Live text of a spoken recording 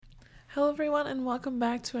Hello, everyone, and welcome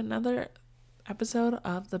back to another episode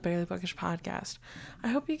of the Barely Bookish podcast. I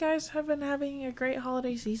hope you guys have been having a great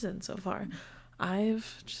holiday season so far.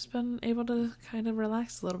 I've just been able to kind of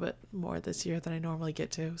relax a little bit more this year than I normally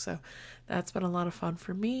get to, so that's been a lot of fun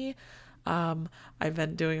for me. I've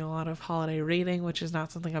been doing a lot of holiday reading, which is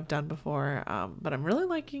not something I've done before, but I'm really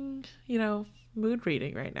liking, mood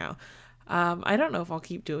reading right now. I don't know if I'll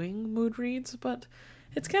keep doing mood reads, but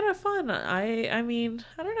it's kind of fun. I mean,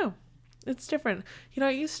 I don't know. It's different.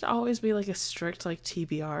 I used to always be like a strict like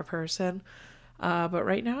TBR person, but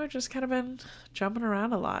right now I've just kind of been jumping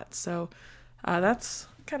around a lot. So that's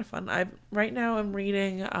kind of fun. Right now I'm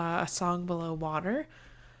reading A Song Below Water,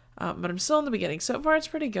 but I'm still in the beginning. So far it's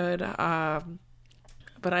pretty good, but I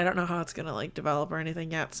don't know how it's gonna like develop or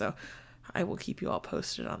anything yet. So I will keep you all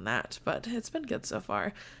posted on that. But it's been good so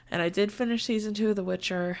far, and I did finish season 2 of The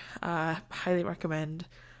Witcher. Highly recommend.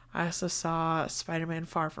 I also saw Spider-Man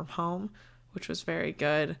Far From Home, which was very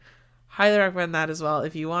good. Highly recommend that as well.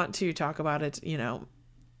 If you want to talk about it,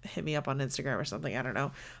 hit me up on Instagram or something. I don't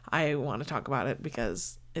know. I want to talk about it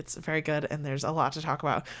because it's very good and there's a lot to talk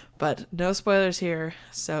about. But no spoilers here.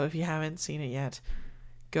 So if you haven't seen it yet,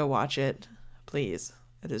 go watch it, please.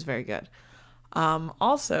 It is very good.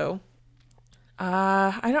 Also,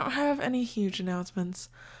 I don't have any huge announcements.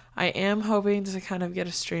 I am hoping to kind of get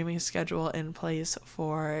a streaming schedule in place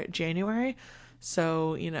for January.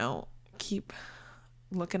 So, keep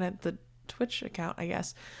looking at the Twitch account, I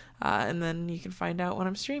guess. And then you can find out when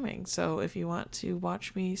I'm streaming. So if you want to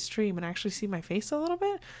watch me stream and actually see my face a little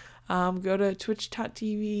bit, go to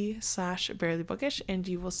twitch.tv/barelybookish and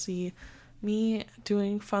you will see me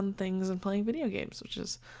doing fun things and playing video games, which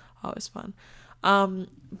is always fun.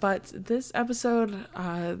 But this episode,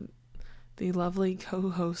 the lovely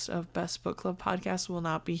co-host of Best Book Club podcast will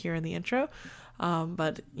not be here in the intro.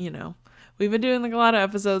 But we've been doing like a lot of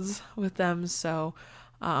episodes with them. So,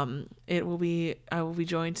 I will be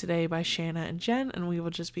joined today by Shanna and Jen, and we will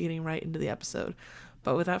just be getting right into the episode.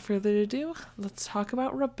 But without further ado, let's talk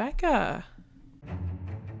about Rebecca.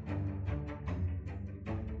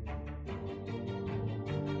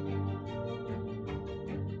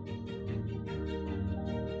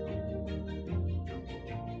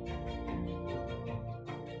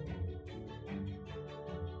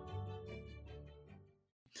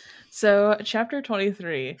 So, chapter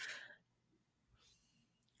 23.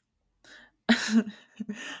 I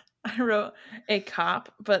wrote a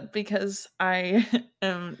cop, but because I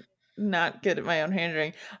am not good at my own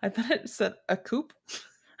handwriting, I thought it said a coop.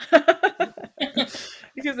 Because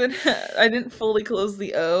I didn't fully close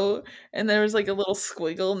the O, and there was like a little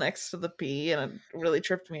squiggle next to the P, and it really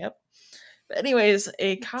tripped me up. But anyways,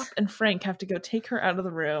 a cop and Frank have to go take her out of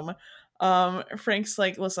the room. Frank's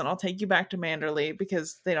like, listen, I'll take you back to Manderley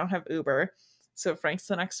because they don't have Uber. So Frank's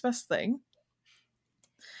the next best thing.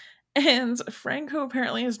 And Frank, who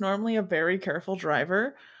apparently is normally a very careful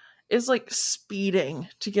driver, is like speeding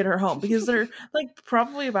to get her home because they're like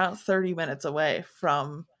probably about 30 minutes away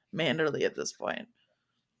from Manderley at this point.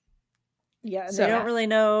 Yeah, and they don't really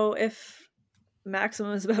know if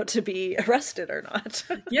Maxim is about to be arrested or not.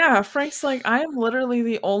 Yeah, Frank's like, I am literally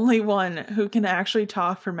the only one who can actually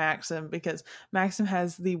talk for Maxim because Maxim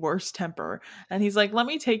has the worst temper. And he's like, let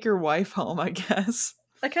me take your wife home, I guess.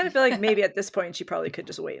 I kind of feel like maybe at this point she probably could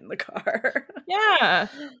just wait in the car. Yeah.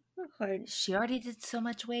 Like, she already did so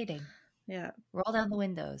much waiting. Yeah. Roll down the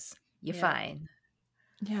windows. You're fine.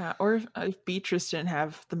 Yeah, or if Beatrice didn't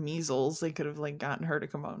have the measles, they could have like gotten her to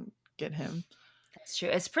come out and get him. That's true.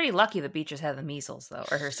 It's pretty lucky that Beatrice had the measles, though,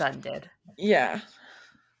 or her son did. Yeah.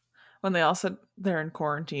 When they all said they're in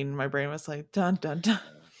quarantine, my brain was like, dun, dun, dun.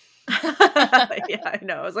 Yeah, I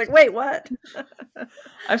know. I was like, wait, what?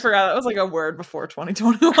 I forgot that was like a word before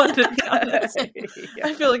 2021, to be honest. Yeah.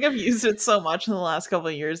 I feel like I've used it so much in the last couple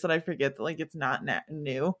of years that I forget that like it's not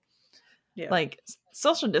new. Yeah. Like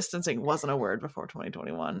social distancing wasn't a word before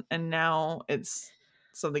 2021, and now it's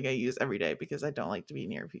something I use every day because I don't like to be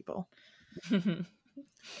near people.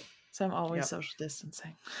 So I'm always social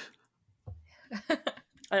distancing.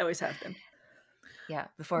 I always have been. Yeah,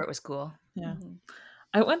 before it was cool. Yeah. Mm-hmm.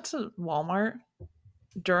 I went to Walmart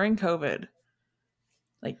during COVID,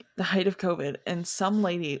 like the height of COVID, and some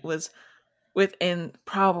lady was within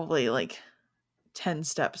probably like 10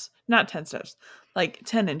 steps, not 10 steps, like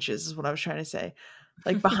 10 inches is what I was trying to say,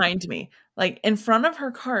 like behind me, like in front of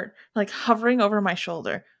her cart, like hovering over my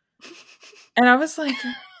shoulder. And I was like,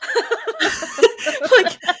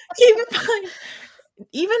 like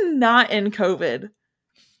even not in COVID,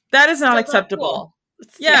 that is not acceptable.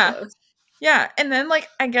 Yeah. Yeah. And then like,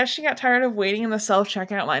 I guess she got tired of waiting in the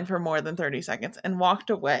self-checkout line for more than 30 seconds and walked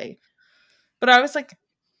away. But I was like,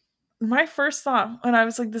 my first thought when I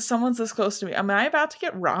was like, someone's this close to me, am I about to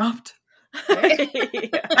get robbed? Yeah.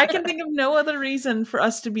 I can think of no other reason for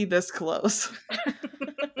us to be this close.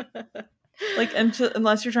 Like,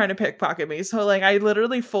 unless you're trying to pickpocket me. So, like, I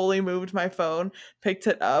literally fully moved my phone, picked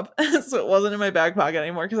it up, so it wasn't in my back pocket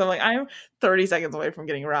anymore. Because I'm like, I'm 30 seconds away from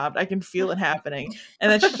getting robbed. I can feel it happening.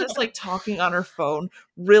 And then she's just, like, talking on her phone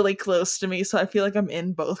really close to me. So I feel like I'm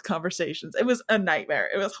in both conversations. It was a nightmare.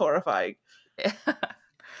 It was horrifying. Yeah.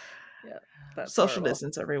 That's Social horrible.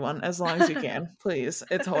 distance, everyone, as long as you can. Please.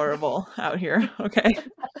 It's horrible out here. Okay.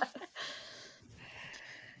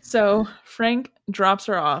 So Frank drops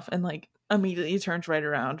her off and, like, immediately turns right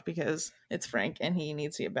around because it's Frank and he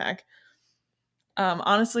needs to get back.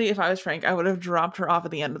 Honestly, if I was Frank, I would have dropped her off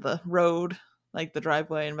at the end of the road, like the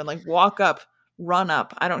driveway, and been like, walk up, run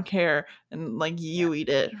up, I don't care, and like you eat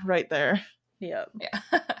it right there. Yeah.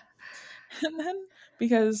 And then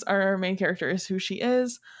because our main character is who she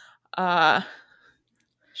is,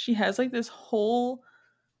 she has like this whole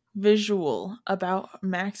visual about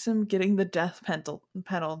Maxim getting the death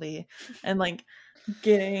penalty and like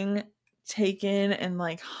getting taken and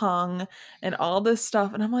like hung and all this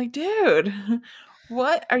stuff, and I'm like, dude,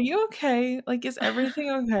 what, are you okay? Like, is everything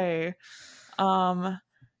okay?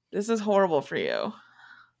 This is horrible for you.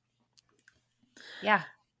 Yeah,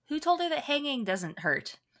 who told her that hanging doesn't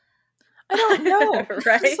hurt? I don't know.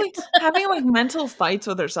 Right? She's like having like mental fights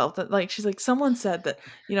with herself that like she's like, someone said that,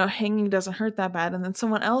 you know, hanging doesn't hurt that bad, and then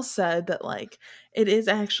someone else said that like it is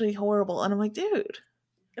actually horrible, and I'm like, dude,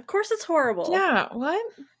 Of course it's horrible. yeah, what?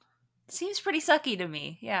 Seems pretty sucky to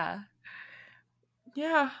me. Yeah.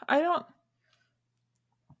 I don't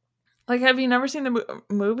like, have you never seen the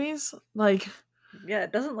movies? Like, yeah,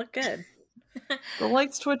 it doesn't look good. the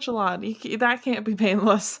lights twitch a lot. That can't be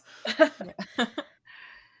painless.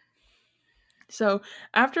 So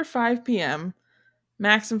after 5 p.m.,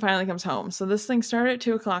 Maxim finally comes home. So this thing started at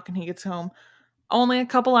 2 o'clock and he gets home only a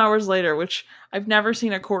couple hours later, which I've never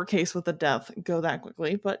seen a court case with a death go that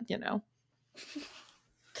quickly, but you know.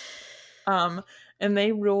 And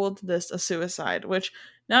they ruled this a suicide, which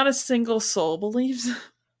not a single soul believes.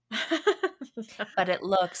 But it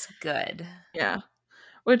looks good. Yeah.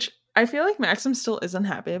 Which I feel like Maxim still isn't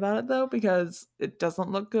happy about it though, because it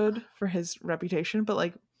doesn't look good for his reputation, but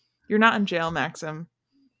like, you're not in jail, Maxim.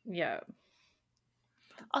 Yeah.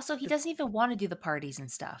 Also, he doesn't even want to do the parties and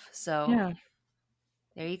stuff. So Yeah.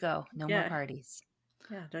 There you go. No more parties.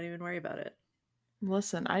 Yeah, don't even worry about it.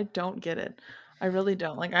 Listen, I don't get it. I really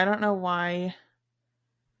don't. Like, I don't know why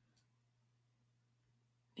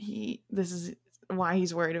this is why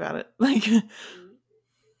he's worried about it. Like,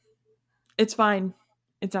 it's fine.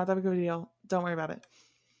 It's not that big of a deal. Don't worry about it.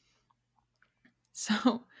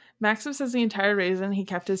 So Maxim says the entire reason he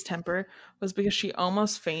kept his temper was because she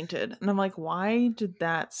almost fainted. And I'm like, why did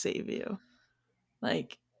that save you?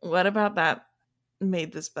 Like, what about that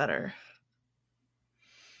made this better?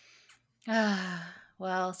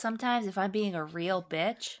 Well, sometimes if I'm being a real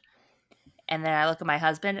bitch and then I look at my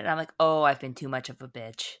husband and I'm like, oh, I've been too much of a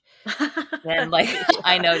bitch, then like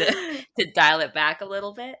I know to dial it back a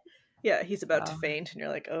little bit. Yeah, he's about to faint and you're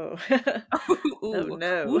like, oh, oh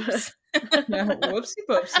no. Whoops. Yeah, whoopsie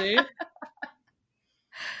poopsie.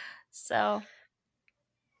 So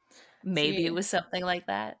maybe it was something like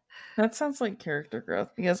that. That sounds like character growth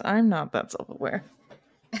because I'm not that self-aware.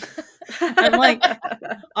 I'm like,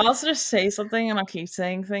 I'll just say something and I'll keep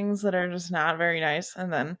saying things that are just not very nice,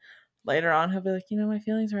 and then later on he'll be like, you know, my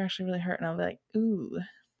feelings are actually really hurt, and I'll be like, ooh.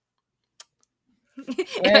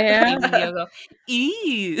 Yeah. You'll go,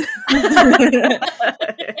 ew.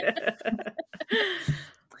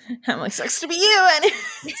 I'm like, sucks to be you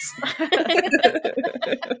anyways.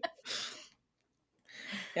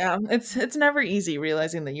 Yeah, it's never easy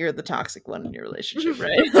realizing that you're the toxic one in your relationship,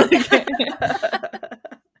 right?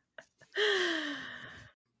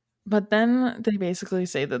 But then they basically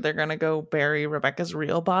say that they're gonna go bury Rebecca's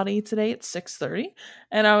real body today at 6:30,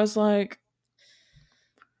 and I was like,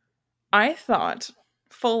 I thought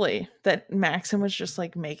fully that Maxim was just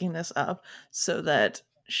like making this up so that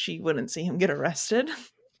she wouldn't see him get arrested.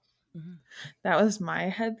 Mm-hmm. That was my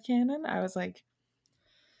headcanon. I was like,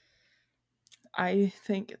 I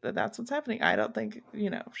think that that's what's happening. I don't think, you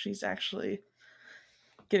know, she's actually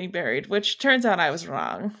getting buried, which turns out I was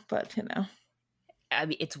wrong, but you know. I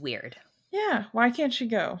mean, it's weird. Yeah, why can't she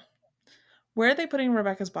go? Where are they putting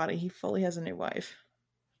Rebecca's body? He fully has a new wife.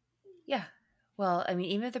 Yeah. Well, I mean,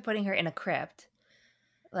 even if they're putting her in a crypt,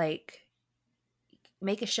 like,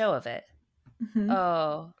 make a show of it. Mm-hmm.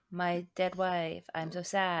 Oh, my dead wife. I'm so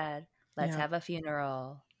sad. Let's have a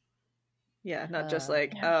funeral. Yeah, not just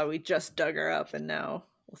like, oh, we just dug her up and now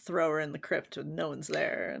we'll throw her in the crypt when no one's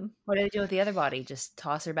there. And what do they do with the other body? Just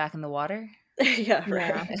toss her back in the water? Yeah,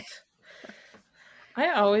 right. Yeah.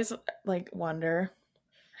 I always like wonder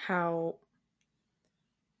how,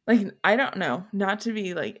 like, I don't know, not to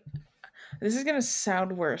be like, this is gonna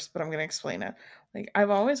sound worse, but I'm gonna explain it. Like, I've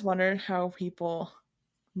always wondered how people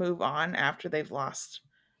move on after they've lost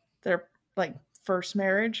their like first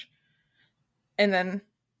marriage and then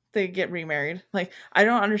they get remarried. Like, I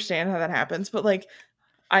don't understand how that happens, but like,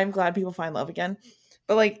 I'm glad people find love again.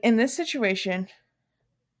 But like, in this situation,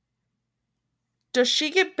 does she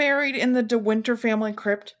get buried in the De Winter family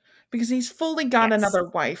crypt? Because he's fully got Yes. another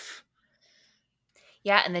wife.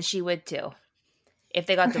 Yeah, and then she would too. If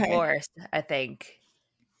they got divorced, I think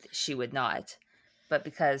she would not. But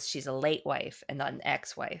because she's a late wife and not an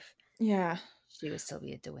ex-wife, Yeah. she would still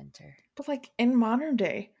be a De Winter. But like in modern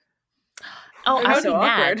day, Oh, That'd be I'd so be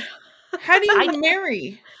mad. awkward. how do you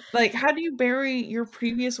marry? Like, how do you bury your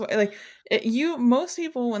previous wife? Like, most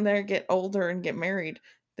people when they get older and get married,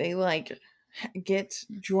 they like get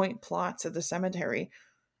joint plots at the cemetery.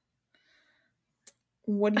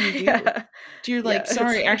 What do you do? Yeah. Do you like, Yeah,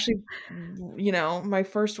 sorry, it's- actually, my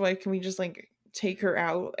first wife, can we just like take her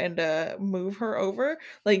out and move her over?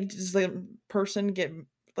 Like, does the person get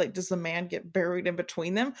like, does the man get buried in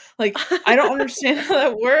between them? Like, I don't understand how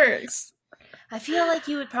that works. I feel like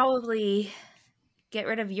you would probably get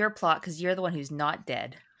rid of your plot because you're the one who's not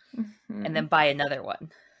dead, and then buy another one.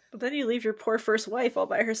 But then you leave your poor first wife all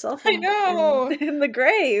by herself. I know. in the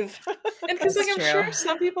grave. And because like, I'm That's sure true.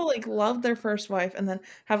 some people like love their first wife and then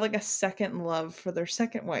have like a second love for their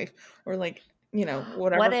second wife, or like,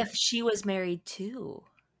 whatever. What if she was married too?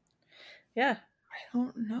 Yeah. I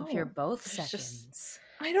don't know. If you're both It's just- seconds.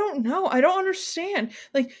 I don't know. I don't understand.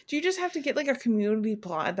 Like, do you just have to get like a community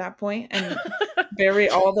plot at that point and bury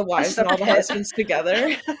all the wives and all the husbands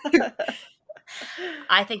together?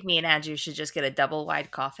 I think me and Andrew should just get a double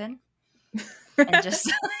wide coffin and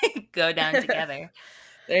just like, go down together.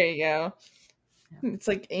 There you go. It's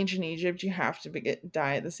like ancient Egypt. You have to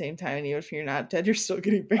die at the same time, and even if you're not dead, you're still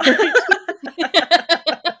getting buried.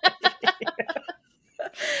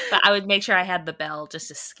 But I would make sure I had the bell just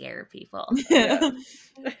to scare people. Yeah.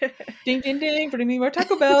 Ding, ding, ding. Bring me more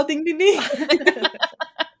Taco Bell. Ding, ding, ding.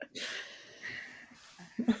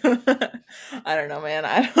 I don't know, man.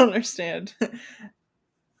 I don't understand.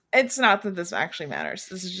 It's not that this actually matters.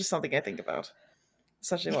 This is just something I think about.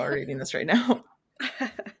 Especially while we're reading this right now.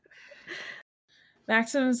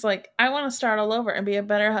 Maxim's like, I want to start all over and be a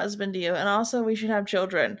better husband to you. And also we should have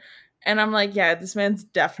children. And I'm like, yeah, this man's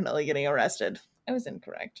definitely getting arrested. I was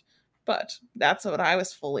incorrect. But that's what I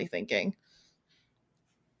was fully thinking.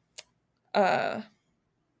 So,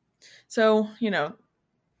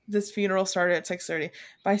 this funeral started at 6:30.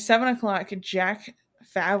 By 7 o'clock, Jack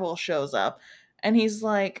Favell shows up. And he's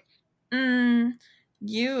like, and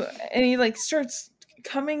he like starts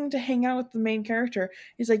coming to hang out with the main character.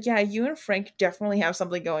 He's like, yeah, you and Frank definitely have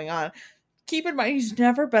something going on. Keep in mind, he's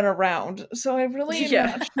never been around. So I really am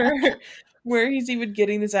not sure where he's even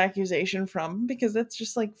getting this accusation from, because that's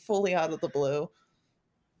just like fully out of the blue.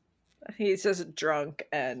 He's just drunk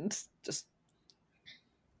and just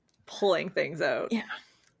pulling things out. Yeah.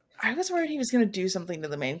 I was worried he was going to do something to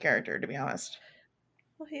the main character, to be honest.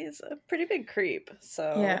 Well, he's a pretty big creep,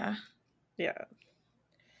 so... Yeah.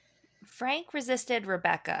 Frank resisted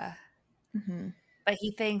Rebecca, but he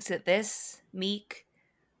thinks that this meek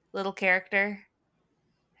little character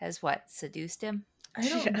has seduced him? I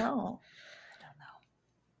don't know.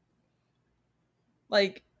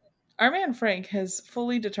 Like, our man Frank has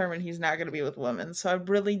fully determined he's not going to be with women, so I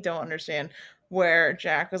really don't understand where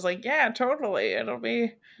Jack was like, yeah, totally, it'll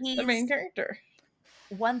be the main character.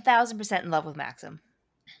 1000% in love with Maxim.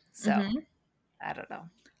 So, I don't know.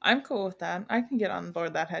 I'm cool with that. I can get on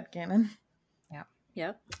board that headcanon. Yeah.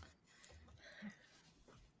 Yep.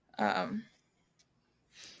 And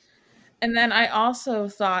then I also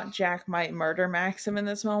thought Jack might murder Maxim in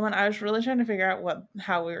this moment. I was really trying to figure out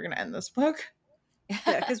how we were going to end this book.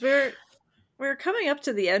 Yeah, because we're coming up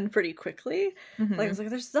to the end pretty quickly. Like, I was like,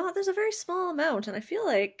 there's a very small amount, and I feel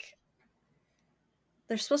like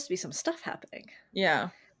there's supposed to be some stuff happening. Yeah.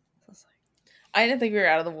 I didn't think we were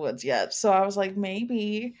out of the woods yet. So I was like,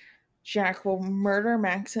 maybe Jack will murder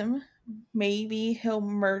Maxim. Maybe he'll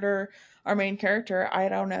murder our main character. I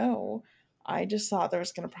don't know. I just thought there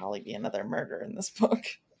was going to probably be another murder in this book.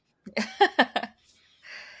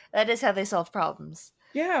 That is how they solve problems.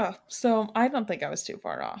 Yeah. So I don't think I was too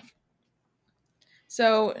far off.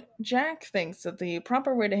 So Jack thinks that the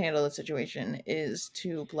proper way to handle the situation is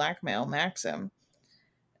to blackmail Maxim.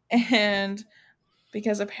 And...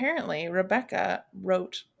 because apparently Rebecca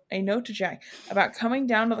wrote a note to Jack about coming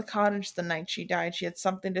down to the cottage the night she died. She had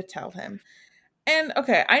something to tell him. And,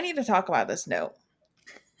 okay, I need to talk about this note.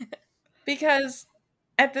 Because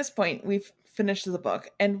at this point, we've finished the book,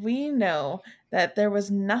 and we know that there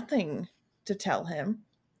was nothing to tell him.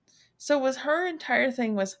 So was her entire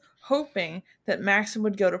thing was hoping that Maxim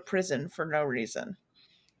would go to prison for no reason.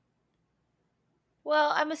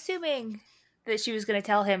 Well, I'm assuming that she was going to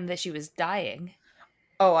tell him that she was dying.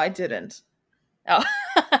 Oh, I didn't. Oh.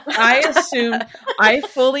 I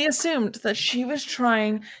fully assumed that she was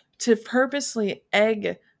trying to purposely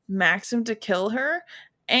egg Maxim to kill her,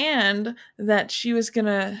 and that she was going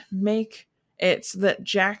to make it so that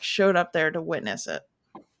Jack showed up there to witness it.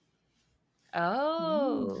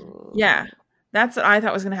 Oh. Yeah. That's what I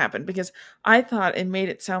thought was going to happen, because I thought it made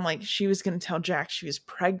it sound like she was going to tell Jack she was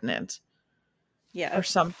pregnant. Yeah. Or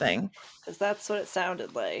something. Because that's what it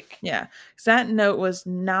sounded like. Yeah. Because that note was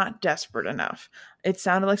not desperate enough. It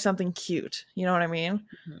sounded like something cute. You know what I mean?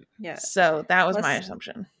 Yeah. So that was my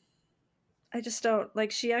assumption. I just don't,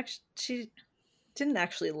 like, she didn't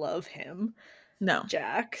actually love him. No.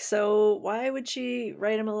 Jack. So why would she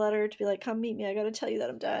write him a letter to be like, come meet me, I gotta tell you that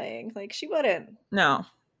I'm dying? Like, she wouldn't. No.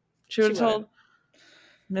 She would have told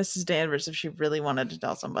Mrs. Danvers if she really wanted to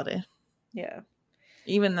tell somebody. Yeah.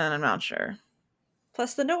 Even then, I'm not sure.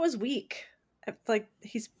 Plus, the note was weak. Like,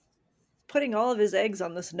 he's putting all of his eggs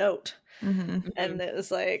on this note. Mm-hmm. And it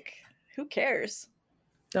was like, who cares?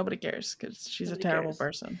 Nobody cares, because she's a terrible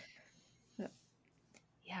person.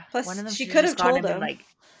 Yeah. Plus, one of them she could have told him. Like,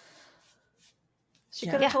 she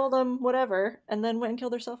could have told him whatever, and then went and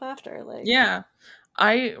killed herself after. Like, yeah.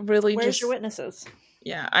 I really where's your witnesses?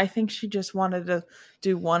 Yeah, I think she just wanted to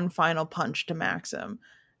do one final punch to Maxim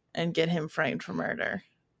and get him framed for murder.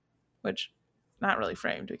 Which, not really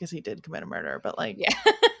framed, because he did commit a murder, but like,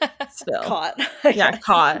 still. Caught. Yeah,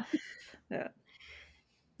 caught. Yeah.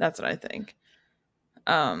 That's what I think.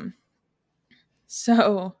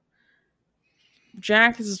 So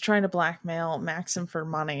Jack is trying to blackmail Maxim for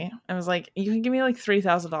money. I was like, you can give me like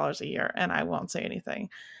 $3,000 a year and I won't say anything.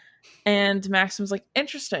 And Maxim's like,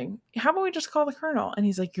 interesting. How about we just call the Colonel? And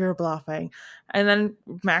he's like, you're bluffing. And then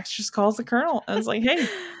Max just calls the Colonel and is like, hey,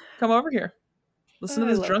 come over here. Listen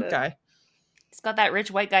to this drunk guy. He's got that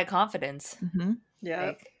rich white guy confidence. Mm-hmm. Yeah.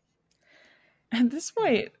 Like, at this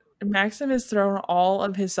point, Maxim has thrown all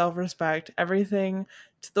of his self-respect, everything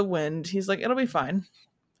to the wind. He's like, it'll be fine.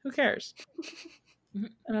 Who cares? And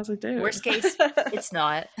I was like, dude. Worst case, it's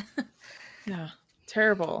not. Yeah.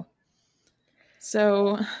 Terrible.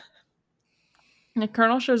 So the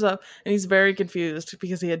Colonel shows up and he's very confused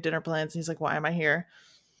because he had dinner plans. And he's like, why am I here?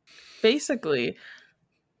 Basically,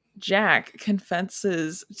 Jack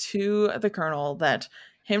confesses to the Colonel that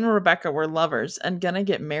him and Rebecca were lovers and gonna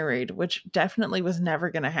get married, which definitely was never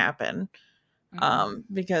gonna happen.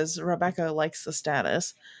 Because Rebecca likes the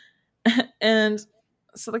status. And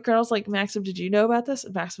so the Colonel's like, Maxim, did you know about this?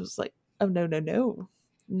 And Maxim was like, oh, no.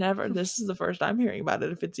 Never. This is the first I'm hearing about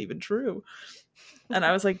it, if it's even true. And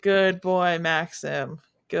I was like, good boy, Maxim.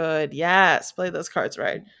 Good. Yes. Play those cards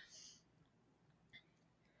right.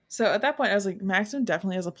 So at that point, I was like, Maxim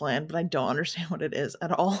definitely has a plan, but I don't understand what it is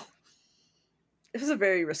at all. It was a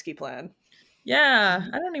very risky plan. Yeah.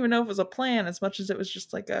 I don't even know if it was a plan as much as it was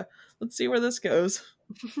just like a, let's see where this goes.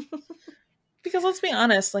 Because let's be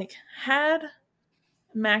honest, like, had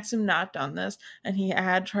Maxim not done this and he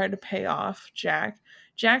had tried to pay off Jack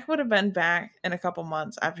would have been back in a couple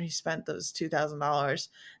months after he spent those $2,000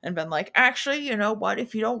 and been like, actually, you know what,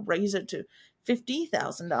 if you don't raise it to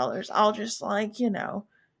 $50,000, I'll just, like, you know,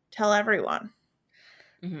 tell everyone.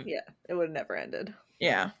 Mm-hmm. Yeah, it would have never ended.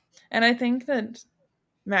 Yeah. And I think that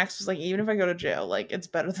Max was like, even if I go to jail, like, it's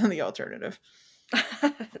better than the alternative.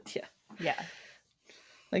 Yeah.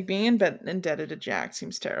 Like, being indebted to Jack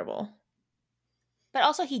seems terrible. But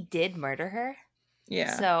also, he did murder her.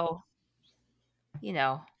 Yeah. So, you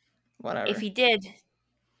know, whatever. If he did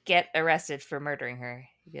get arrested for murdering her,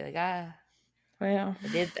 he'd be like, well, I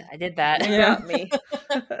did that. Yeah, not me.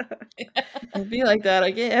 It'd be like that,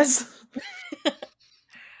 I guess.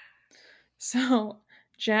 So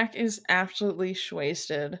Jack is absolutely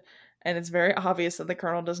wasted, and it's very obvious that the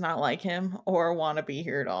Colonel does not like him or want to be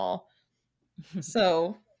here at all.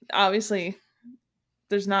 So obviously,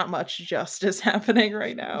 there's not much justice happening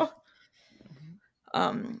right now.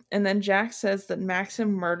 And then Jack says that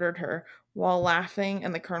Maxim murdered her while laughing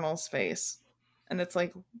in the Colonel's face. And it's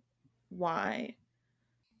like, why?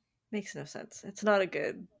 Makes no sense. It's not a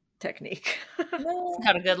good technique. No. It's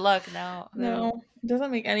not a good look, no. It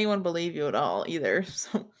doesn't make anyone believe you at all either.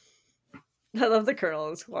 So I love the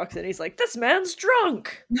Colonel walks in, he's like, this man's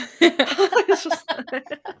drunk!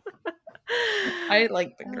 I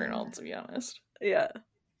like the Colonel, to be honest. Yeah.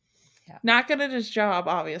 Not good at his job,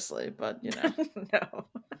 obviously, but you know. No.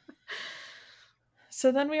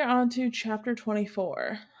 So then we are on to chapter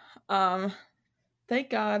 24. Thank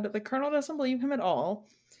God the Colonel doesn't believe him at all.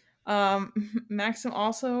 Maxim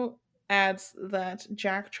also adds that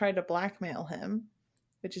Jack tried to blackmail him,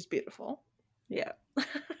 which is beautiful. Yeah.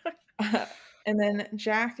 And then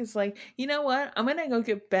Jack is like, you know what? I'm gonna go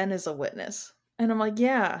get Ben as a witness. And I'm like,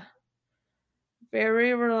 yeah.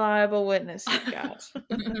 Very reliable witness you got.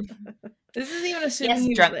 This is even assuming Yes, he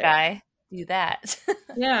was drunk there. guy. Do that.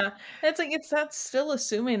 Yeah. It's like that's still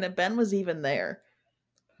assuming that Ben was even there.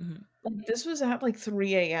 Mhm. Like, this was at like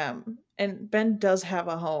 3 a.m. and Ben does have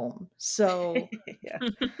a home. So Yeah.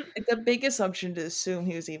 it's a big assumption to assume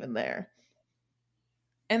he was even there.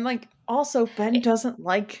 And like also Ben doesn't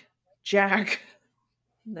like Jack.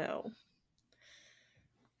 No.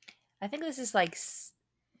 I think this is like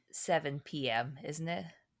 7 p.m., isn't it?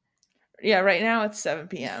 Yeah, right now it's 7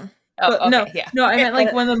 p.m. Oh, But okay, no, I meant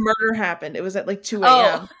like when the murder happened. It was at like 2 Oh,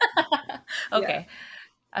 a.m. okay.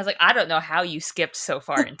 I was like, I don't know how you skipped so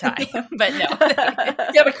far in time, but no.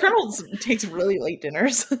 Yeah, the Colonel takes really late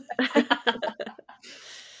dinners.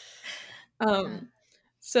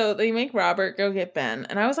 So they make Robert go get Ben,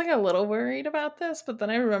 and I was like a little worried about this, but then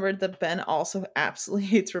I remembered that Ben also absolutely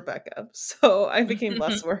hates Rebecca, so I became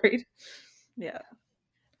less worried. Yeah.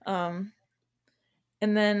 And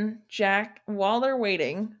then Jack, while they're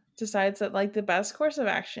waiting, decides that like the best course of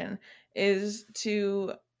action is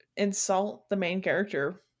to insult the main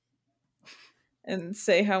character and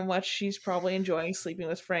say how much she's probably enjoying sleeping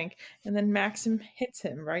with Frank. And then Maxim hits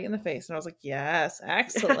him right in the face. And I was like, yes,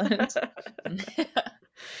 excellent.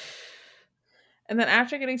 And then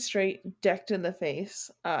after getting straight decked in the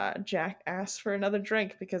face, Jack asks for another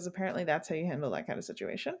drink because apparently that's how you handle that kind of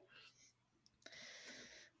situation.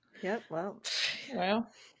 Yep. Well.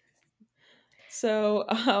 So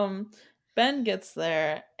Ben gets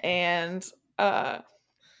there and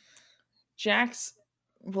Jack's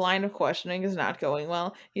line of questioning is not going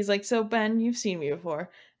well. He's like, so Ben, you've seen me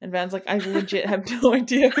before. And Ben's like, I legit have no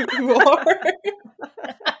idea who you are.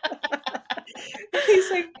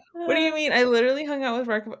 He's like, what do you mean? I literally hung out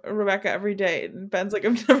with Rebecca every day. And Ben's like,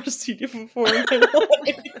 I've never seen you before in my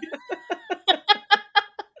life.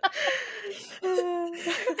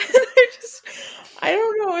 I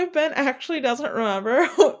don't know if Ben actually doesn't remember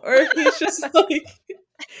or if he's just like,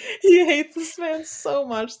 he hates this man so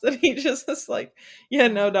much that he just is like, yeah,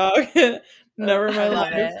 no, dog. Never in my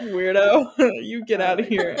life, weirdo. You get out of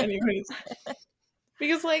here. Anyways.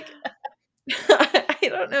 Because, like, I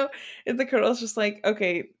don't know if the Colonel's just like,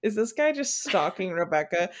 okay, is this guy just stalking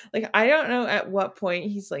Rebecca? Like, I don't know at what point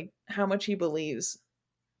he's like, how much he believes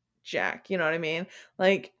Jack. You know what I mean?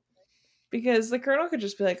 Like, because the Colonel could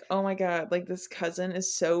just be like, oh my god, like this cousin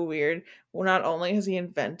is so weird. Well, not only has he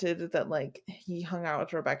invented that like he hung out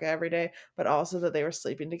with Rebecca every day, but also that they were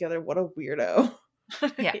sleeping together. What a weirdo.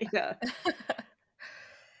 Yeah.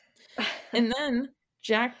 And then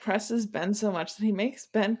Jack presses Ben so much that he makes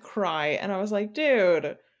Ben cry. And I was like,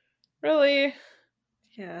 dude, really?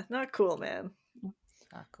 Yeah, not cool, man.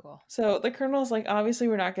 Not cool. So the Colonel's like, obviously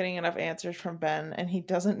we're not getting enough answers from Ben and he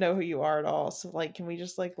doesn't know who you are at all. So like, can we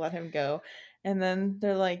just like let him go? And then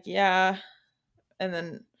they're like, yeah. And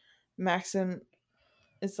then Maxim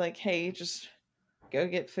is like, hey, just go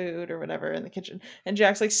get food or whatever in the kitchen. And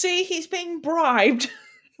Jack's like, see, he's being bribed.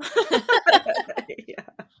 Yeah.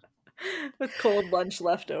 With cold lunch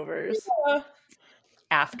leftovers. Yeah.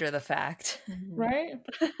 After the fact. Right?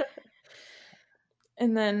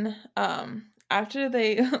 And then after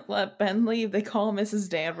they let Ben leave, they call Mrs.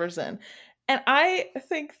 Danvers in. And I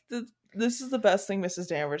think that this is the best thing Mrs.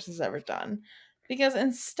 Danvers has ever done. Because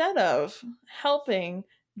instead of helping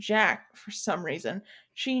Jack for some reason,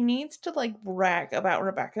 she needs to like brag about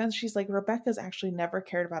Rebecca. And she's like, Rebecca's actually never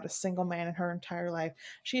cared about a single man in her entire life.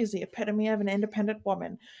 She is the epitome of an independent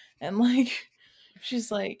woman. And like, she's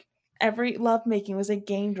like, every lovemaking was a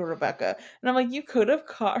game to Rebecca. And I'm like, you could have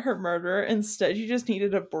caught her murderer. Instead, you just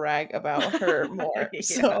needed to brag about her more. Yeah.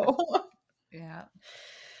 So Yeah.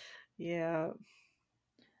 Yeah.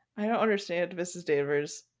 I don't understand Mrs.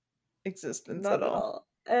 Danvers' existence Not at all.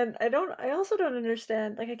 And I also don't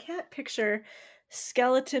understand, like I can't picture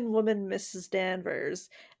skeleton woman Mrs. Danvers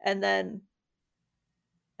and then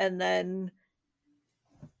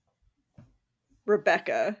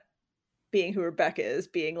Rebecca being who Rebecca is,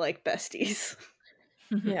 being like besties.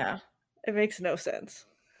 Yeah. It makes no sense.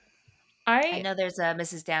 I know there's a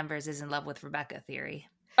Mrs. Danvers is in love with Rebecca theory.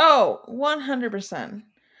 Oh, 100%.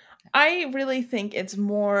 I really think it's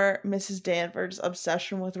more Mrs. Danvers'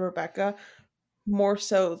 obsession with Rebecca more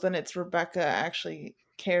so than it's Rebecca actually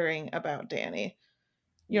caring about Danny.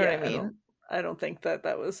 You know what I mean? I don't think that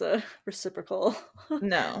was a reciprocal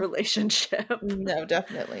relationship. No,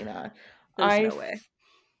 definitely not. There's no way.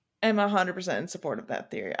 I'm 100% in support of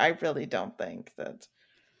that theory. I really don't think that.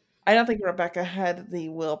 I don't think Rebecca had the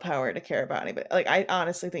willpower to care about anybody. Like, I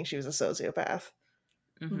honestly think she was a sociopath.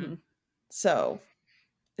 Mm-hmm. So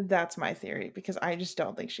that's my theory, because I just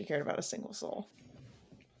don't think she cared about a single soul.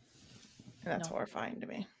 And that's horrifying to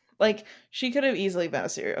me. Like, she could have easily been a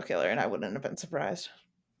serial killer and I wouldn't have been surprised.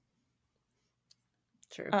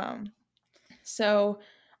 True. So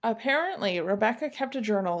apparently Rebecca kept a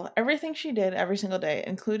journal of everything she did every single day,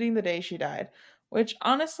 including the day she died, which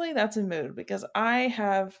honestly, that's a mood, because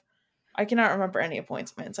I cannot remember any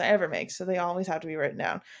appointments I ever make, so they always have to be written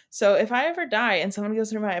down. So if I ever die and someone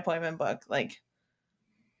goes through my appointment book, like,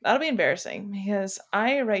 that'll be embarrassing, because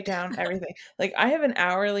I write down everything. Like, I have an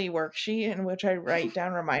hourly worksheet in which I write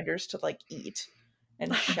down reminders to, like, eat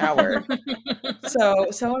and shower. So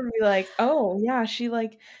someone would be like, oh yeah, she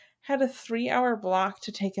like had a 3-hour block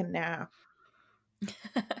to take a nap.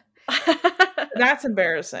 That's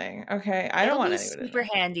embarrassing. Okay, I don't want anyone to know. Super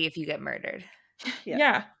handy if you get murdered.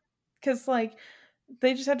 Yeah, because like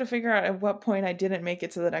they just had to figure out at what point I didn't make it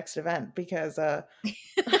to the next event, because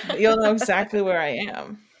you'll know exactly where I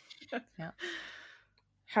am. Yeah.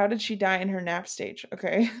 How did she die in her nap stage?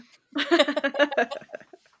 Okay.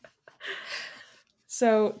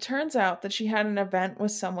 So turns out that she had an event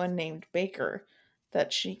with someone named Baker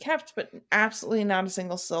that she kept, but absolutely not a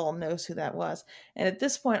single soul knows who that was. And at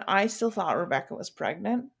this point, I still thought Rebecca was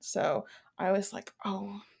pregnant. So I was like,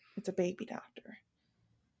 oh, it's a baby doctor.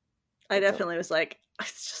 I definitely was like,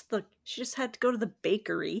 it's just she just had to go to the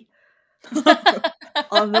bakery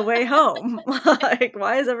on the way home. Like,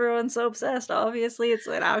 why is everyone so obsessed? Obviously, it's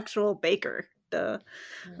an actual baker. Duh.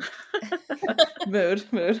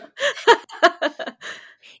 Mood.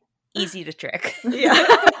 Easy to trick. Yeah.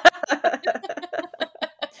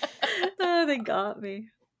 Oh, they got me.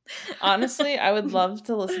 Honestly, I would love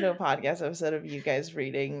to listen to a podcast episode of you guys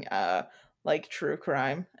reading like true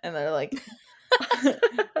crime, and they're like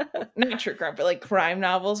not true crime, but like crime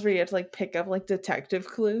novels where you have to like pick up like detective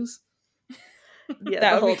clues. Yeah,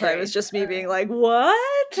 that the whole time it's just me being like,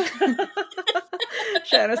 what?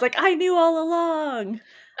 Shanna's like, I knew all along.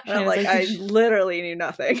 And I'm like, I literally knew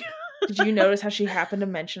nothing. Did you notice how she happened to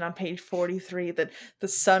mention on page 43 that the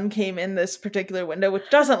sun came in this particular window, which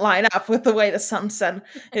doesn't line up with the way the sun said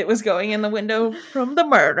it was going in the window from the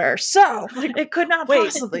murder? So it could not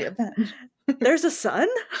possibly have been. There's a sun?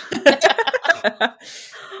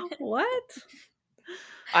 What?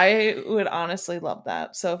 I would honestly love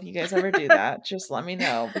that. So if you guys ever do that, just let me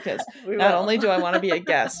know, because not only do I want to be a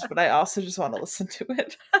guest, but I also just want to listen to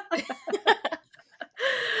it.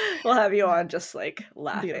 We'll have you on just like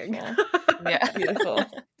laughing. Beautiful. Yeah, beautiful.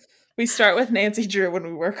 We start with Nancy Drew when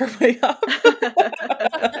we work our way up.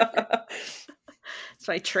 It's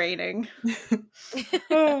my training.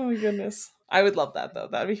 Oh my goodness. I would love that though.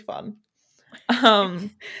 That'd be fun.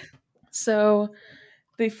 So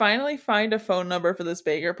they finally find a phone number for this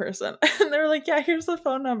Baker person. And they're like, yeah, here's the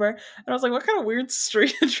phone number. And I was like, what kind of weird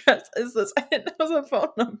street address is this? I didn't know it was a phone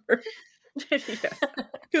number. Yeah.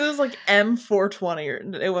 It was like M420,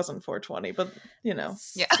 or it wasn't 420, but you know,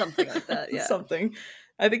 something like that. Yeah, something.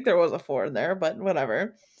 I think there was a 4 in there, but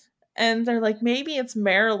whatever. And they're like, maybe it's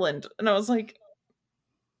Maryland, and I was like,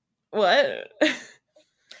 what?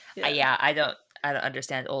 Yeah, I don't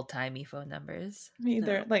understand old timey phone numbers. Me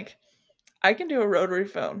either. No. Like, I can do a rotary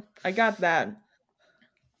phone. I got that.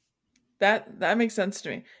 That makes sense to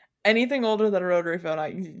me. Anything older than a rotary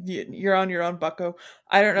phone, you're on your own, bucko.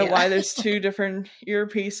 I don't know why there's 2 different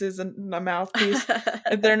earpieces and a mouthpiece.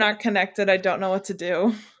 If they're not connected, I don't know what to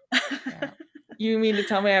do. Yeah. You mean to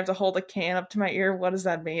tell me I have to hold a can up to my ear? What does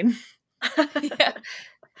that mean? Yeah.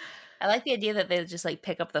 I like the idea that they just like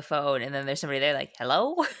pick up the phone and then there's somebody there like,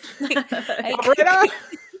 hello? Operator?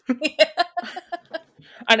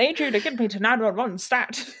 I need you to get me to 911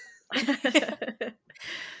 stat.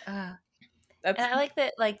 And I like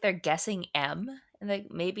that, like, they're guessing M, and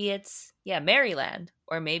like maybe it's Maryland,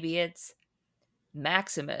 or maybe it's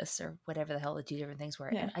Maximus, or whatever the hell the 2 different things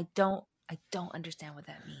were. Yeah. And I don't understand what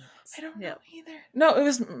that means. I don't know either. No, it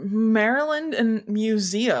was Maryland and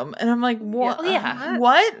Museum, and I'm like, what? Yeah.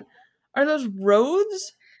 What are those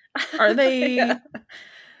roads? Are they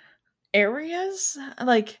areas?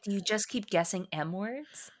 Like, do you just keep guessing M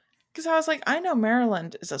words? Because I was like, I know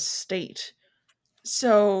Maryland is a state,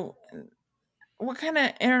 so what kind of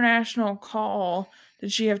international call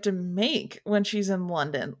did she have to make when she's in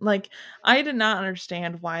London? Like, I did not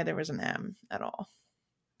understand why there was an M at all.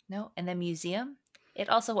 No, and the museum, it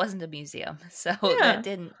also wasn't a museum, so Yeah. that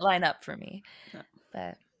didn't line up for me. No.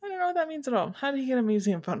 But I don't know what that means at all. How did he get a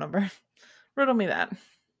museum phone number? Riddle me that.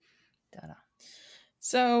 don't know.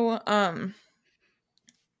 So,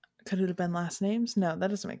 could it have been last names? No, that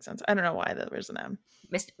doesn't make sense. I don't know why there was an M.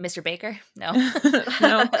 Mr. Baker? No.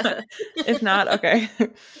 No. If not, okay.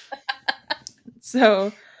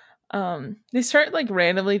 So, they start like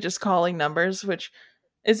randomly just calling numbers, which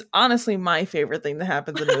is honestly my favorite thing that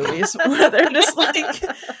happens in movies, where they're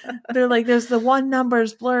like, there's the one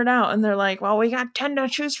number's blurred out, and they're like, well, we got 10 to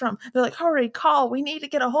choose from. They're like, hurry, call. We need to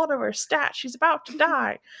get a hold of her stat. She's about to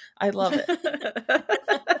die. I love it.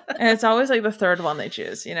 And it's always like the third one they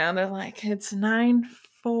choose, you know? And they're like, it's 9,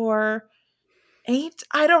 4, 8.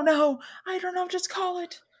 I don't know. Just call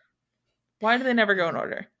it. Why do they never go in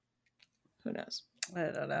order? Who knows?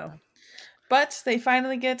 I don't know. But they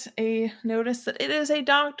finally get a notice that it is a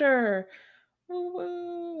doctor. Woo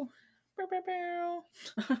woo. Bow, bow,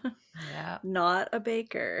 bow. Yeah. Not a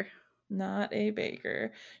baker. Not a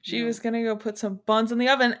baker. She No. was gonna go put some buns in the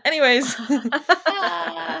oven. Anyways.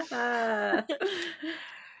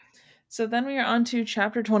 So then we are on to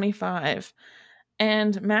chapter 25.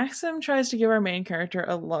 And Maxim tries to give our main character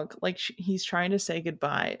a look like he's trying to say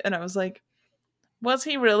goodbye. And I was like, was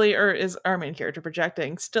he really, or is our main character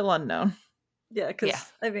projecting? Still unknown. Yeah, because, Yeah.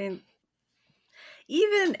 I mean,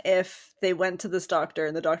 even if they went to this doctor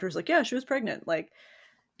and the doctor was like, yeah, she was pregnant, like,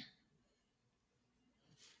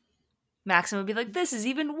 Maxim would be like, this is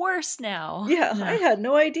even worse now. yeah, Yeah. I had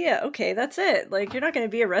no idea. Okay, that's it. Like, you're not going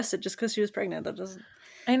to be arrested just because she was pregnant. That doesn't,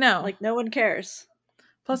 I know. like, no one cares.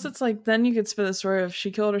 Plus, it's like, then you could spin the story of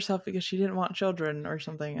she killed herself because she didn't want children or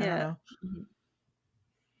something. I don't Yeah. know. Mhm.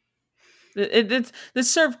 This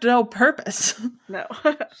served no purpose. No.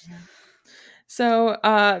 So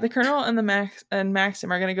the Colonel and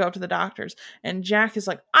Maxim are going to go up to the doctors, and Jack is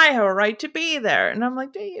like, I have a right to be there. And I'm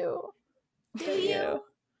like, do you? I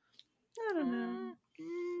don't know.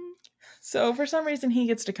 So for some reason, he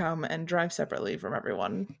gets to come and drive separately from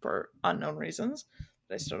everyone for unknown reasons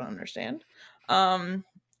that I still don't understand.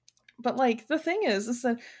 But like, the thing is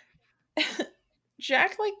that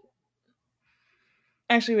Jack, like,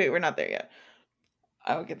 actually, wait, we're not there yet.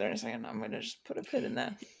 I'll get there in a second. I'm going to just put a pin in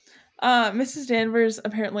that. Mrs. Danvers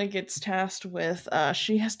apparently gets tasked with,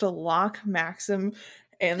 she has to lock Maxim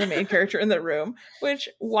and the main character in the room, which,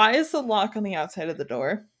 why is the lock on the outside of the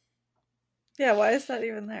door? Yeah, why is that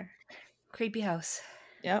even there? Creepy house.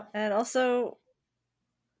 Yep. And also,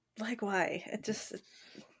 like, why? It just,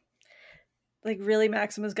 like, really,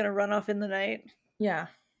 Maxim is going to run off in the night? Yeah.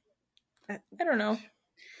 I don't know.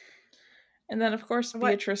 And then, of course, What?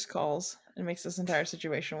 Beatrice calls and makes this entire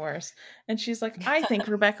situation worse. And she's like, I think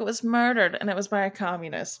Rebecca was murdered, and it was by a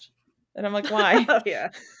communist. And I'm like, why? Oh, yeah.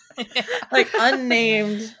 Like,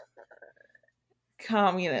 unnamed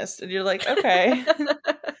communist. And you're like, okay,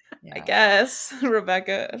 Yeah. I guess.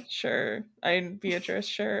 Rebecca, sure. Beatrice,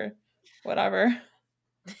 sure. Whatever.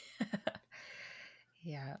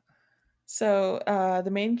 Yeah. So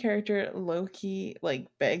the main character, Loki, like,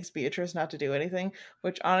 begs Beatrice not to do anything,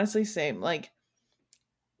 which honestly, same. Like,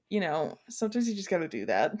 you know, sometimes you just gotta do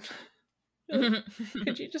that.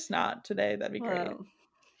 Could you just not today? That'd be great. Well,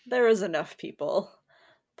 there was enough people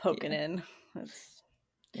poking in. It's,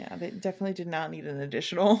 Yeah, they definitely did not need an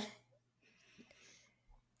additional.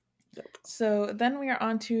 Nope. So then we are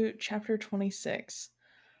on to chapter 26.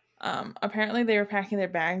 Apparently they were packing their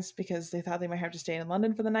bags because they thought they might have to stay in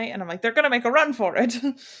London for the night, and I'm like, they're gonna make a run for it.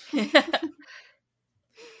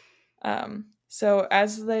 So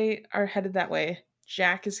as they are headed that way,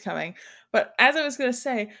 Jack is coming. But as I was gonna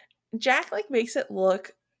say, Jack like makes it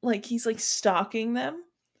look like he's like stalking them.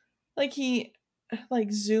 Like he like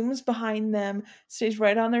zooms behind them, stays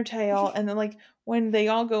right on their tail, and then like when they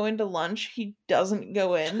all go into lunch, he doesn't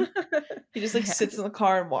go in. He just like sits in the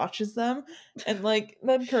car and watches them. And like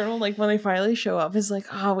then Colonel, like when they finally show up, is like,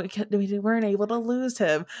 oh, we weren't able to lose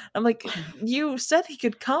him. I'm like, you said he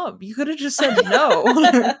could come. You could have just said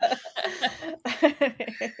no.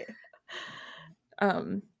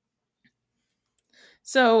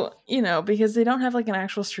 So, you know, because they don't have like an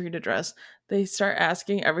actual street address, they start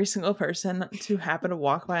asking every single person to happen to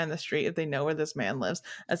walk by on the street if they know where this man lives,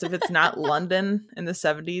 as if it's not London in the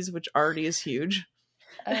 70s, which already is huge.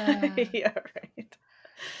 Yeah, right.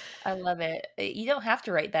 I love it. You don't have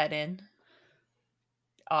to write that in,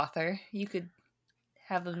 author. You could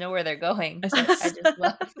have them know where they're going. I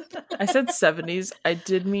said 70s. I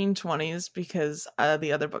did mean 20s because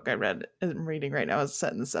the other book I'm reading right now is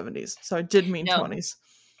set in the 70s. So I did mean 20s.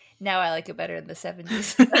 Now I like it better in the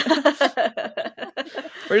 70s.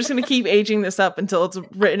 We're just going to keep aging this up until it's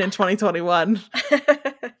written in 2021.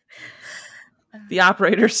 The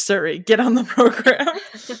operator, Surrey, get on the program.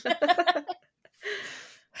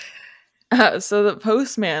 So the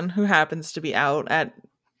postman, who happens to be out at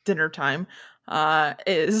dinner time,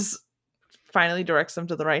 is finally directs them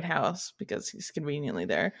to the right house because he's conveniently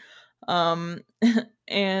there.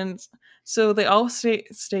 And so they all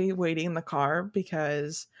stay waiting in the car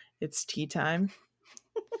because it's tea time.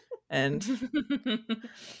 And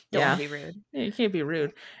Don't be rude. Yeah, you can't be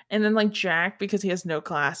rude. And then like Jack, because he has no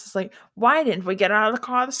class, is like, why didn't we get out of the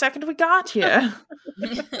car the second we got here?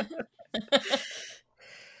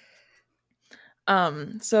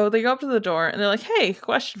 So they go up to the door and they're like, hey,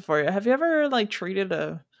 question for you. Have you ever like treated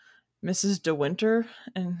a Mrs. De Winter?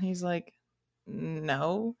 And he's like,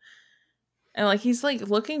 no. And like he's like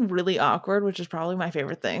looking really awkward, which is probably my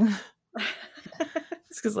favorite thing.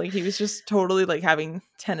 It's because like he was just totally like having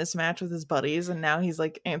tennis match with his buddies, and now he's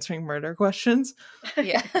like answering murder questions.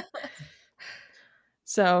 Yeah.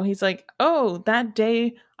 So he's like, oh, that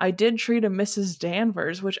day I did treat a Mrs.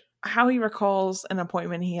 Danvers, which how he recalls an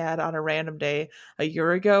appointment he had on a random day a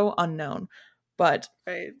year ago, unknown. But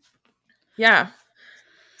Right. yeah.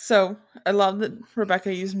 So I love that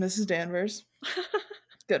Rebecca used Mrs. Danvers.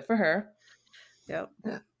 Good for her. Yep.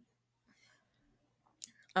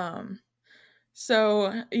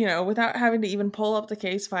 So, you know, without having to even pull up the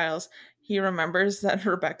case files, he remembers that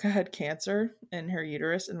Rebecca had cancer in her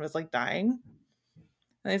uterus and was like dying.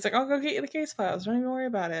 And he's like, I'll go get you the case files. Don't even worry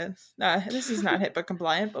about it. This is not HIPAA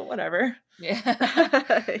compliant, but whatever.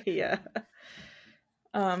 Yeah. Yeah.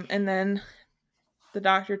 And then the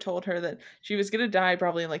doctor told her that she was going to die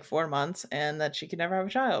probably in like 4 months and that she could never have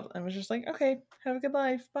a child. And was just like, okay, have a good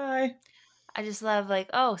life. Bye. I just love like,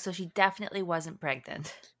 oh, so she definitely wasn't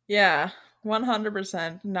pregnant. Yeah,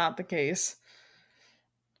 100% not the case.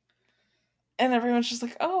 And everyone's just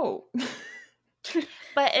like, oh.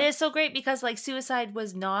 But it is so great because like suicide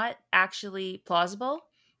was not actually plausible,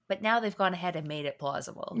 but now they've gone ahead and made it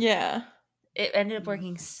plausible. Yeah. It ended up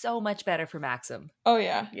working so much better for Maxim. Oh,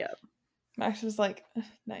 yeah. Yep. Max was like,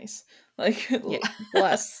 nice. Like, Yeah.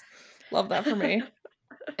 bless. Love that for me.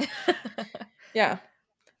 Yeah.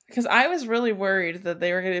 Because I was really worried that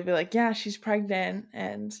they were going to be like, yeah, she's pregnant.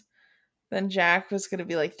 And then Jack was going to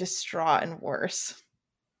be like distraught and worse.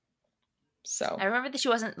 So. I remember that she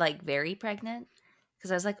wasn't like very pregnant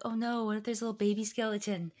because I was like, oh no, what if there's a little baby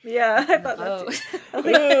skeleton? Yeah, I thought Oh. that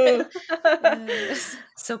too. I was like,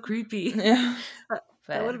 So creepy. Yeah.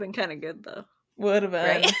 that would have been kind of good though. Would have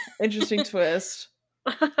been. Right? Interesting twist.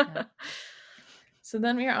 So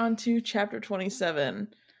then we are on to chapter 27.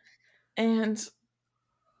 And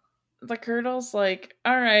the Colonel's like,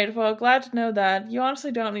 all right, well, glad to know that. You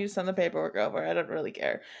honestly don't need to send the paperwork over. I don't really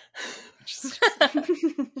care. Just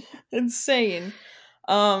insane.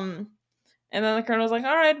 And then the Colonel's like,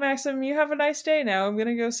 all right, Maxim, you have a nice day now. I'm going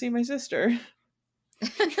to go see my sister.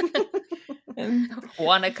 And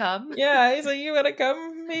Wanna come? yeah, he's like, you want to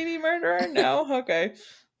come? Maybe murderer? No? Okay.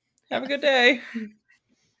 Have a good day.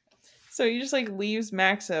 So he just like leaves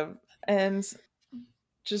Maxim and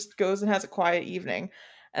just goes and has a quiet evening.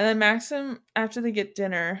 And then Maxim, after they get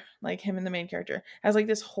dinner, like him and the main character, has like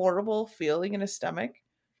this horrible feeling in his stomach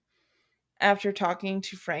after talking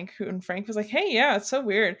to Frank, and Frank was like, hey, yeah, it's so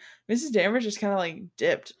weird. Mrs. Danvers just kind of like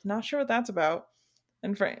dipped. Not sure what that's about.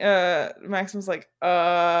 And Maxim's like,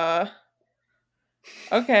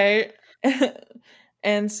 okay.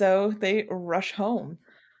 And so they rush home,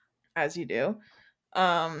 as you do.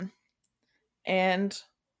 And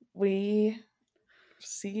we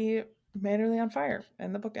see Manderley on fire,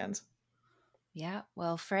 and the book ends. Yeah,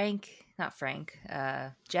 well,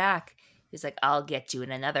 Jack, he's like, I'll get you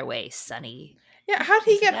in another way, Sonny. Yeah, how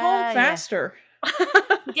did he get home yeah. faster?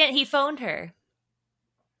 Again, he phoned her.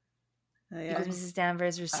 Yeah. Because Mrs.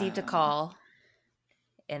 Danvers received a call,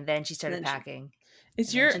 and then she started packing.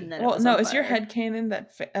 Is And your then it well, was no? on Is your fire. headcanon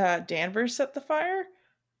that Danvers set the fire?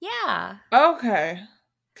 Yeah. Okay,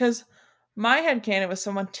 because my headcanon was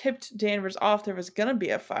someone tipped Danvers off there was gonna be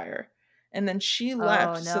a fire, and then she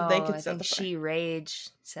left so they could I set think the fire. she rage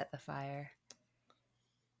set the fire.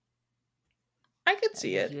 I could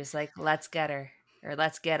see He it. was like, let's get her, or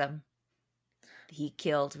let's get him. He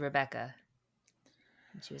killed Rebecca.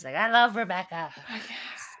 And she was like, I love Rebecca.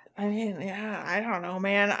 I mean, yeah, I don't know,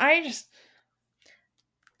 man.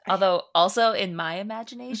 Although, also in my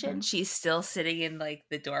imagination, Mm-hmm. she's still sitting in like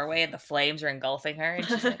the doorway and the flames are engulfing her, and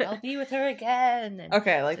she's like, I'll be with her again. And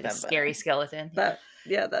Okay, I like it's that. a scary skeleton. That'd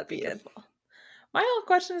be good. Beautiful. My whole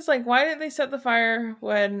question is like, why didn't they set the fire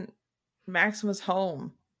when Maxim was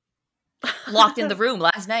home? Locked in the room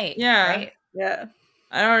last night. Yeah. Right? Yeah.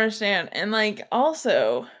 I don't understand. And like,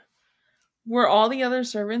 also, were all the other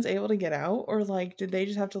servants able to get out, or like, did they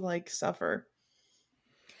just have to like suffer?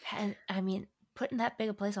 And I mean, putting that big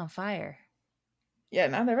a place on fire. Yeah,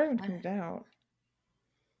 not everyone moved out.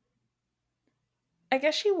 I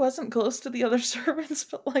guess she wasn't close to the other servants,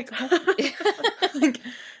 but like, like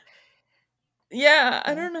yeah,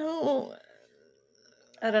 I don't know.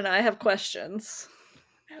 I don't know. I have questions.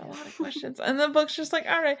 I have a lot of questions. And the book's just like,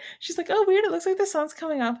 all right. She's like, oh, weird. It looks like the sun's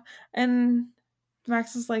coming up. And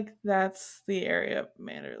Max is like, that's the area of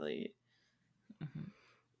Manderley.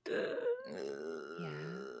 Yeah.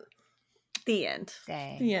 The end.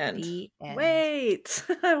 Dang. The end. The end. Wait,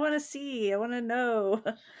 I want to see. I want to know.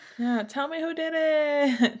 Yeah, tell me who did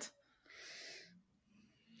it.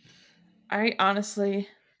 I honestly,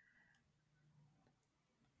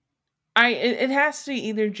 it has to be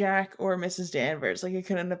either Jack or Mrs. Danvers. Like, it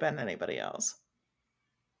couldn't have been anybody else.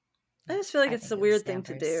 I just feel like I it's a think it weird was thing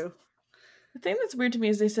to Danvers. do. The thing that's weird to me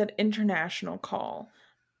is they said international call.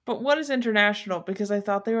 But what is international? Because I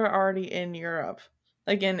thought they were already in Europe,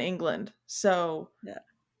 like in England. So Yeah.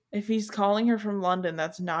 if he's calling her from London,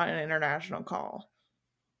 that's not an international call.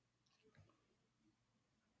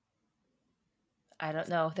 I don't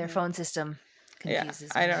know. Their phone system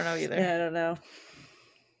confuses me. I don't know either. Yeah, I don't know.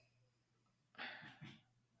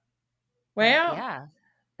 Well, yeah,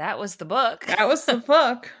 that was the book. that was the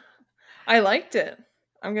book. I liked it.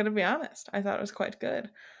 I'm going to be honest. I thought it was quite good.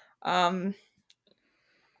 I'm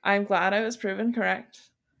glad I was proven correct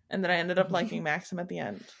and that I ended up liking Maxim at the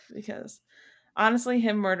end because honestly,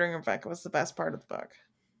 him murdering Rebecca was the best part of the book.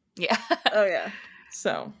 Yeah. Oh yeah.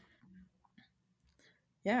 So,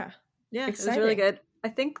 yeah. Yeah, Exciting. it was really good. I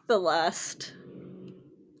think the last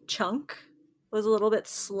chunk was a little bit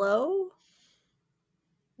slow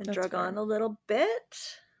and That's drug fair. on a little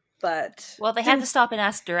bit, but Well, they had to stop and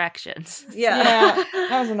ask directions. yeah,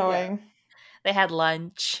 That was annoying. They had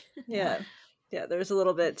lunch. yeah. There was a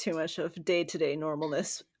little bit too much of day-to-day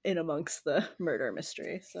normalness in amongst the murder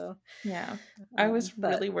mystery. So Yeah. I was but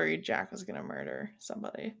really worried Jack was going to murder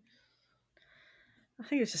somebody. I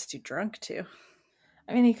think he was just too drunk too.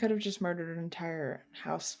 I mean, he could have just murdered an entire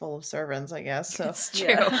house full of servants, I guess. So It's true.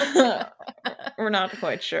 Yeah. we're not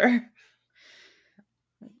quite sure.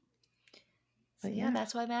 So But yeah,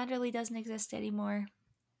 that's why Manderley doesn't exist anymore.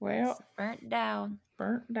 Well, It's burnt down.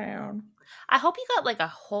 burnt down. I hope he got like a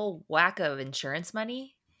whole whack of insurance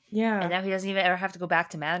money, Yeah. and now he doesn't even ever have to go back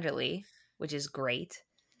to Manderley, which is great.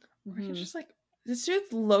 He's just like, this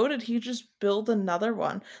dude's loaded. He just build another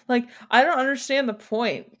one. Like, I don't understand the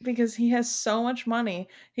point because he has so much money.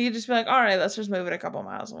 He could just be like, all right, let's just move it a couple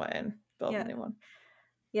miles away and build Yeah. a new one.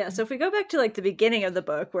 Yeah, so if we go back to like the beginning of the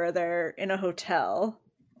book where they're in a hotel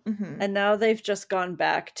Mm-hmm. and now they've just gone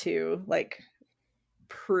back to like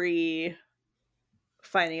pre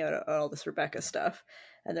finding out all this Rebecca stuff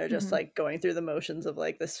and they're just Mhm. like going through the motions of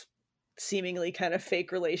like this seemingly kind of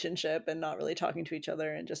fake relationship and not really talking to each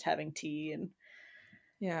other and just having tea and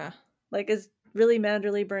Yeah. like is really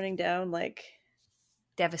Manderley burning down like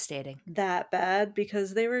Devastating. that bad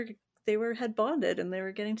because they were had bonded and they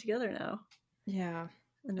were getting together now Yeah.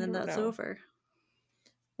 and I then don't that's know. over.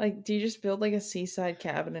 Like, do you just build like a seaside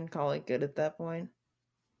cabin and call it good at that point?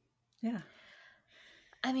 Yeah.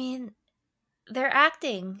 I mean, they're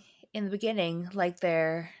acting in the beginning like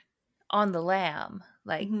they're on the lam,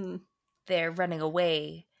 like Mhm. they're running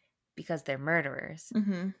away because they're murderers.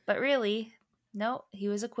 Mm-hmm. But really, no, he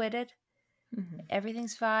was acquitted. Mm-hmm.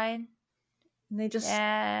 Everything's fine. And they just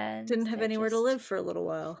And didn't have they're anywhere to just- live for a little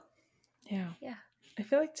while. Yeah. Yeah. I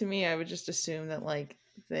feel like to me, I would just assume that like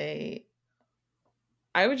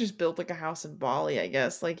I would just build like a house in Bali, I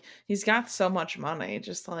guess. Like, he's got so much money.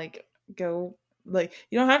 Just like go, like,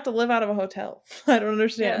 you don't have to live out of a hotel. I don't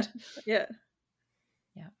understand. Yeah.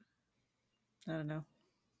 Yeah. I don't know.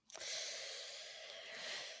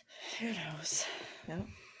 Who knows? Yeah.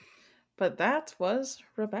 But that was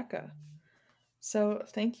Rebecca. So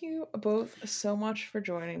thank you both so much for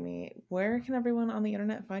joining me. Where can everyone on the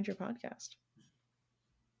internet find your podcast?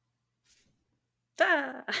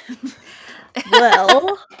 Ah.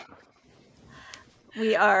 Well,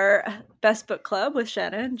 we are Best Book Club with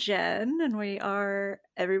Shanna and Jen, and we are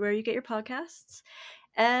everywhere you get your podcasts.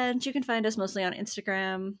 And you can find us mostly on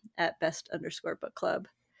Instagram at best_book club.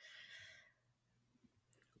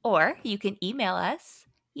 Or you can email us,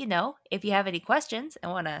 if you have any questions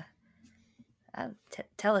and want to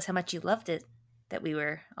tell us how much you loved it that we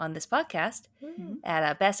were on this podcast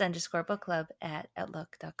at best_book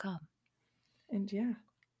club@outlook.com. And yeah,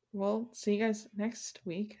 we'll see you guys next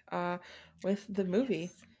week with the movie.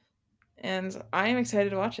 Yes. And I am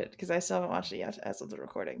excited to watch it because I still haven't watched it yet as of the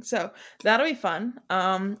recording. So that'll be fun.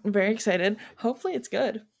 I'm very excited. Hopefully it's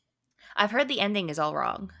good. I've heard the ending is all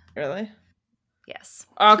wrong. Really? Yes.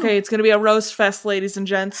 Okay, it's gonna be a roast fest, ladies and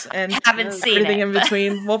gents, and Haven't seen everything it, in but-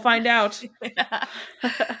 between. We'll find out.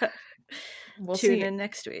 We'll Tune see. in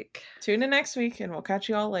next week. Tune in next week, and we'll catch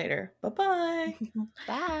you all later. Bye-bye.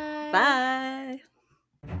 Bye. Bye.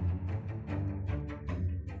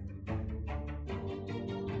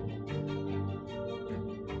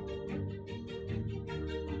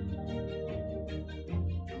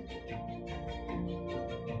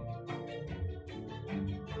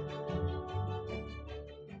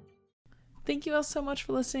 Thank you all so much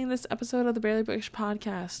for listening to this episode of the Barely Bookish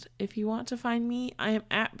podcast. If you want to find me, I am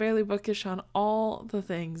at Barely Bookish on all the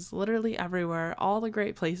things, literally everywhere, all the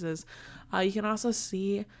great places. You can also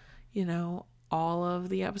see, all of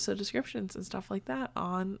the episode descriptions and stuff like that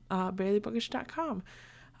on barelybookish.com.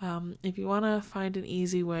 If you want to find an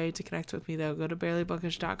easy way to connect with me, though, go to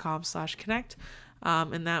barelybookish.com/connect.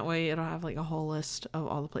 And that way it'll have like a whole list of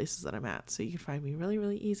all the places that I'm at. So you can find me really,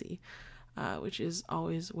 really easy. Which is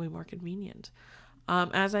always way more convenient.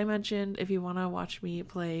 As I mentioned, if you want to watch me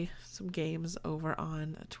play some games over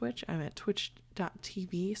on Twitch, I'm at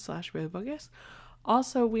twitch.tv/barelybookish.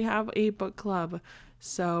 Also, we have a book club,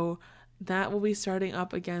 so that will be starting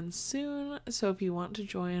up again soon. So if you want to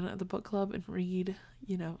join the book club and read,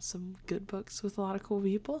 some good books with a lot of cool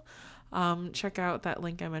people, check out that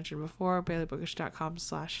link I mentioned before,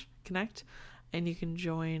 barelybookish.com/connect, and you can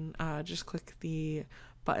join. Just click the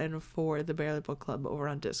button for the Barely Book Club over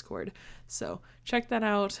on Discord. So check that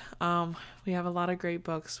out. We have a lot of great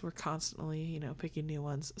books. We're constantly, picking new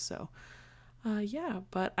ones. So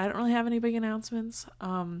but I don't really have any big announcements.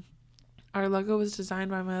 Our logo was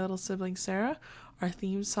designed by my little sibling Sarah. Our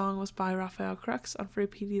theme song was by Raphael Crux on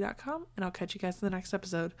freepd.com, and I'll catch you guys in the next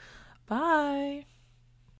episode. Bye.